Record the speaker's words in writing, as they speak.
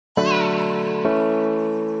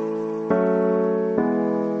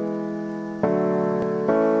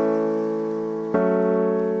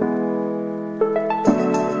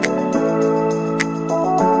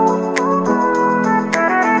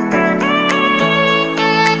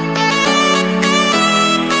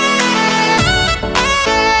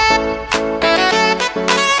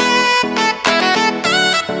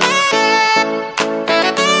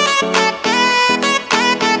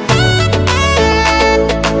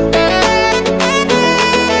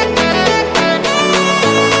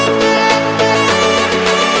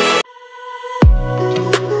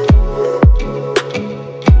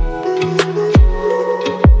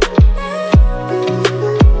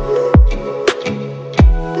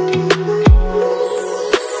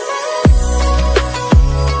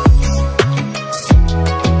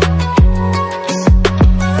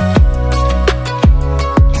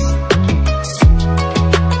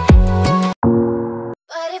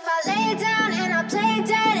if I lay down and I play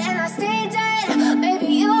dead and I stay dead, maybe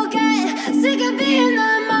you'll get sick of being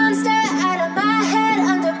the monster out of my head,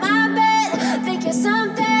 under my bed. Think you're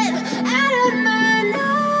something out of my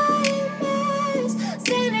nightmares,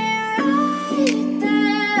 standing right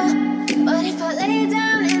there. But if I lay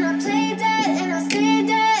down and I play dead and I stay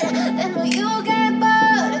dead, then will you get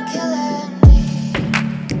bored of killing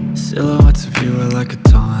me? Silhouettes of you are like a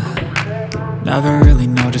taunt. Never really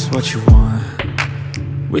know just what you want.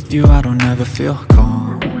 With you I don't ever feel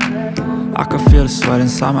calm. I can feel the sweat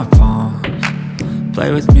inside my palms.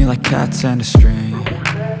 Play with me like cats and a string.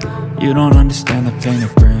 You don't understand the pain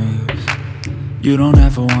it brings. You don't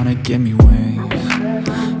ever wanna give me wings.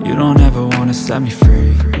 You don't ever wanna set me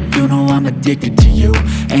free. You know I'm addicted to you,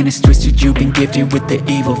 and it's twisted, you've been gifted with the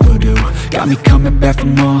evil voodoo. Got me coming back for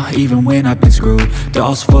more, even when I've been screwed.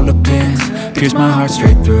 Dolls full of pins, pierce my heart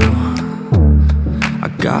straight through. I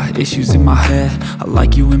got issues in my head, I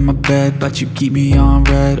like you in my bed, but you keep me on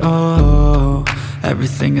red. Oh,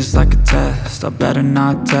 everything is like a test, I better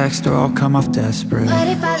not text or I'll come off desperate. But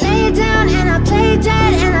if I lay down and I play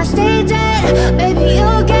dead and I stay dead, maybe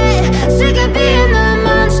you'll get sick of being the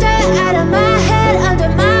monster out of my head, under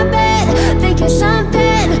my bed. Think you're something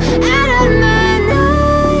out of my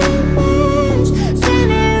nightmares,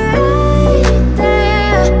 standing right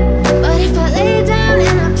there. But if I lay down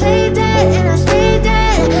and I play dead and I stay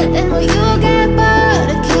dead, then will you get bored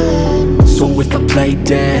of killing me? So if I play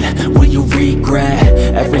dead, will you regret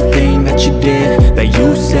everything that you did, that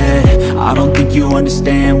you said? I don't think you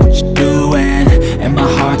understand what you're doing, and my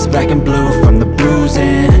heart's black and blue from the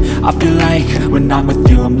bruising. I feel like when I'm with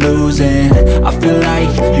you I'm losing. I feel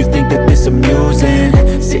like you think that this amusing,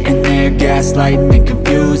 sitting there gaslighting and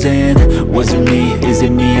confusing. Was it me? Is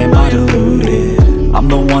it me? Am I deluded? I'm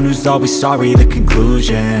the one who's always sorry, the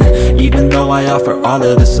conclusion, even though I offer all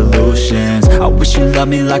of the solutions. I wish you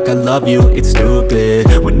loved me like I love you, it's stupid.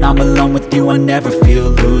 When I'm alone with you I never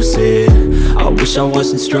feel lucid. I wish I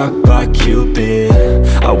wasn't struck by Cupid.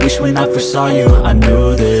 I wish when I first saw you I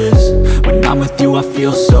knew this. When I'm with you I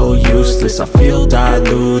feel so useless, I feel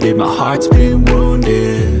diluted, my heart's been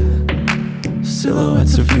wounded.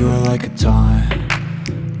 Silhouettes of you are like a taunt.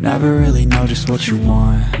 Never really know just what you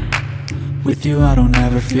want. With you I don't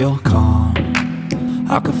ever feel calm.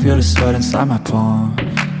 I can feel the sweat inside my palms.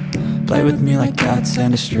 Play with me like cats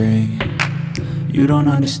and a string. You don't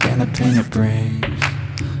understand the pain it brings.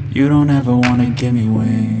 You don't ever wanna give me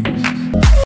wings.